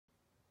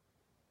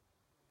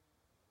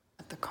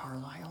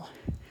Carlisle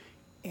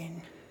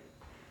in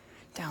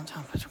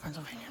downtown Pittsburgh,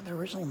 Pennsylvania. They're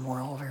originally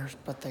more elevators,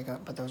 but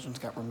those ones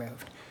got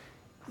removed.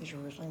 These are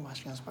originally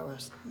Westinghouse,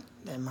 but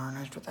then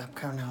modernized with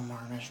EPCO, now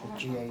modernized with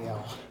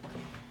GAL,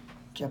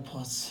 Jet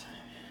Plus,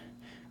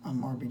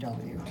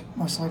 RBW.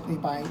 Most likely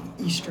by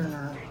Eastern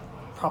or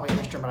probably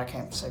Eastern, but I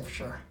can't say for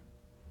sure.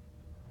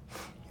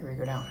 Here we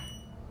go down.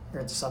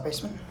 Here at the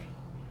sub-basement.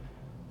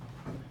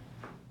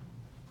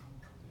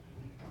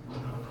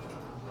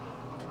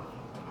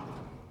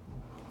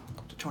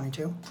 Up to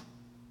 22.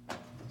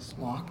 It's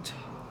locked.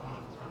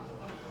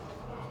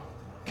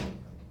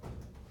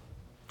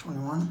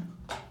 21.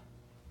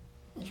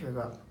 And here we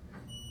go.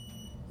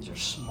 These are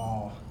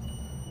small.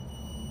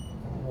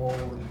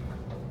 Whoa.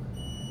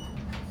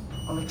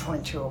 Under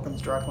 22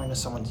 opens directly into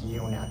someone's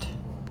unit.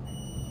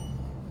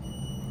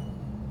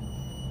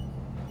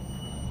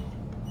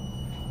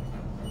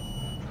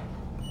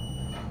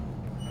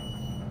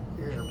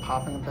 Ears are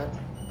popping a bit.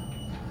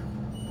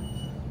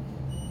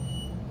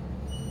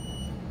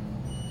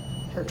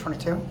 Here,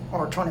 22,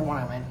 or 21,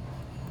 I mean.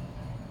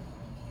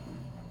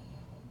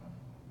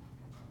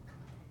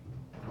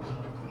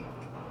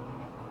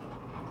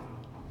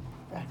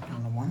 Back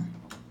down to 1.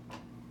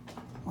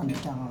 1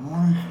 down on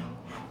 1.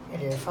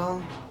 88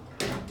 phone.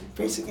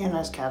 Basic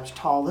anodized cabs,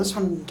 tall. This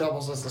one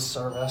doubles as the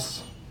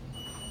service.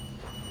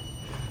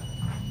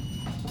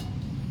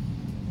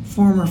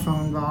 Former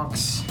phone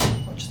box,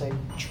 which they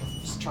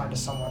tried to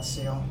somewhat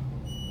seal.